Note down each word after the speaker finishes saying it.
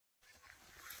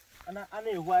Ana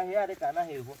ehu ahịa dị ka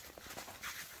anaghị ehu.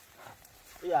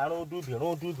 Ya arụ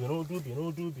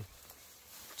dubi.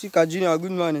 Chika Junior,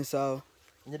 good morning, sir.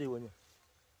 Nyere iwe nye.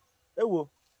 Ewo.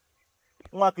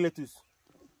 Nwa Cletus.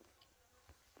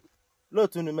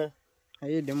 Lotu nume.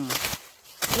 Ayi dị mma.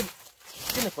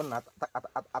 Gịnị ka na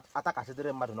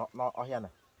atakasịdịrị mmadụ n'ọhịa na?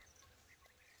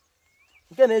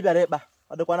 Nke na ị bịara ịkpa,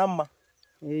 ọ dịkwa na mma?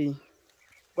 Ee.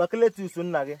 Gwa Cletus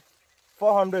nna gị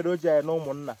 400 o ji ya na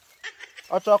ụmụnna.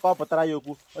 Ọ chọọ ka ọ pụtara ya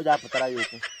okwu, o ji apụtara ya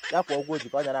okwu. Ya kwa ụgwọ o ji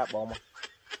ka ọ nyere akpa ọma.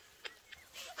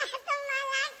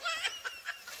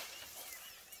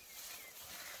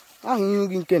 Ahụ ihu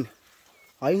gị nke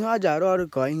ọ ihe a ji arụ ọrụ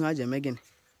ka ihe a ji eme gịnị?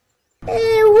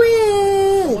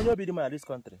 Onye obi dị mma na this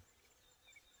country.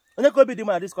 Onye ka obi dị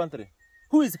mma na this country?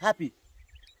 Who is happy?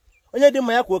 Onye dị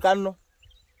mma ya kwuo ka nnụ.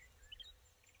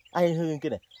 Ahụ ihu gị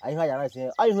nke ahụ ya na-esi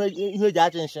ihe eji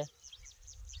achị nshi.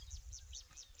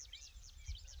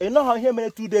 You know how he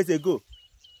made 2 days ago?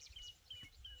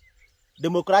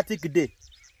 Democratic Day.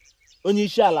 Onye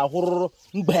isi ala hụrụ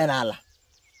mgbe n'ala.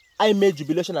 I made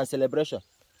jubilation and celebration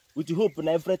with the hope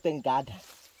na everything ga-ada.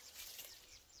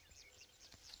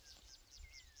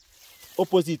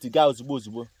 Opposite ga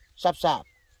ozugbo. Sharp.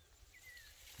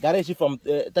 Garage from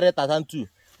 3,002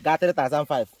 ga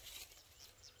 3,005.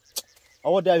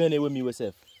 Ọ dị ahụ na-ewe m iwe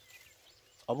sef.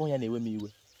 Ọ bụ ya na-ewe m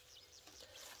iwe.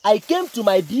 I came to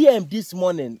my DM this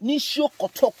morning. Nisho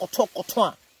koto.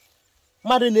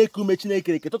 Mmadụ na-eku ume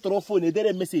Chineke ke tụtụrụ phone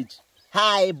edere message.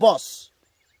 Hi boss.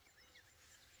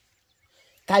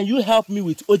 Can you help me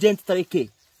with urgent 3K?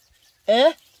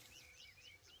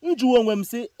 Njuwe onwe m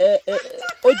si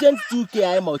urgent 2K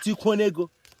anyị ma otikwu ego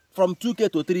from 2K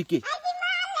to 3K.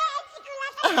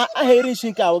 Aha eri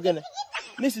nshi nke ahụ gịnị?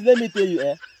 Listen, let me tell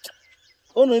you,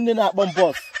 unu ndị na-akpọ m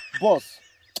boss.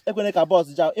 Ekwene ka boss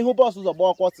jam. Ihu boss ụzọ gba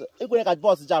ọkwọtụ. Ekwene ka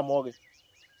boss jam oge.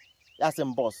 Ya sị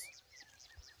m boss.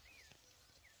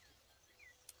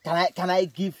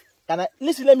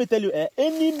 Listen, let me tell you,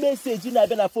 any message you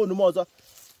na-abịa na phone m ọzọ.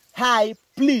 Hi,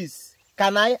 please,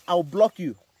 I'll block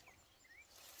you.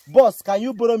 Boss, can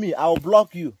you borrow me? I'll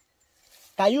block you.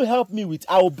 Can you help me with?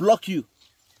 I'll block you.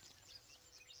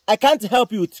 I can't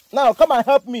help you. Now, come and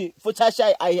help me. For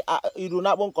Chashai, you do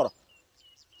not want to.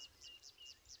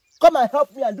 Come and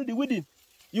help me and do the wedding.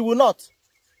 You will not.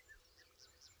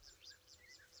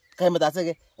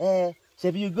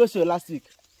 Shebi, you go show last week.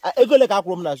 I go like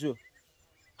a show.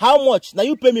 How much? Now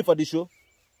you pay me for the show?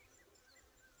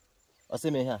 Or say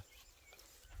me here.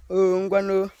 Oh,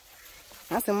 ngwano.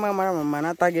 Asị mma mara mama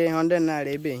nata gị 100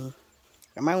 naira ebe ehi.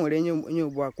 Ka ma nwere onye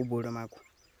ugbu a kwụgboro maka.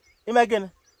 Ime gịnị?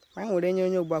 Ma nwere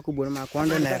onye ugbu a kwụgboro maka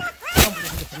 100 naira.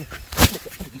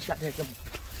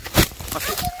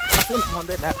 Asị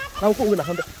 100 naira. Na kwụgboro na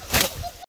 100.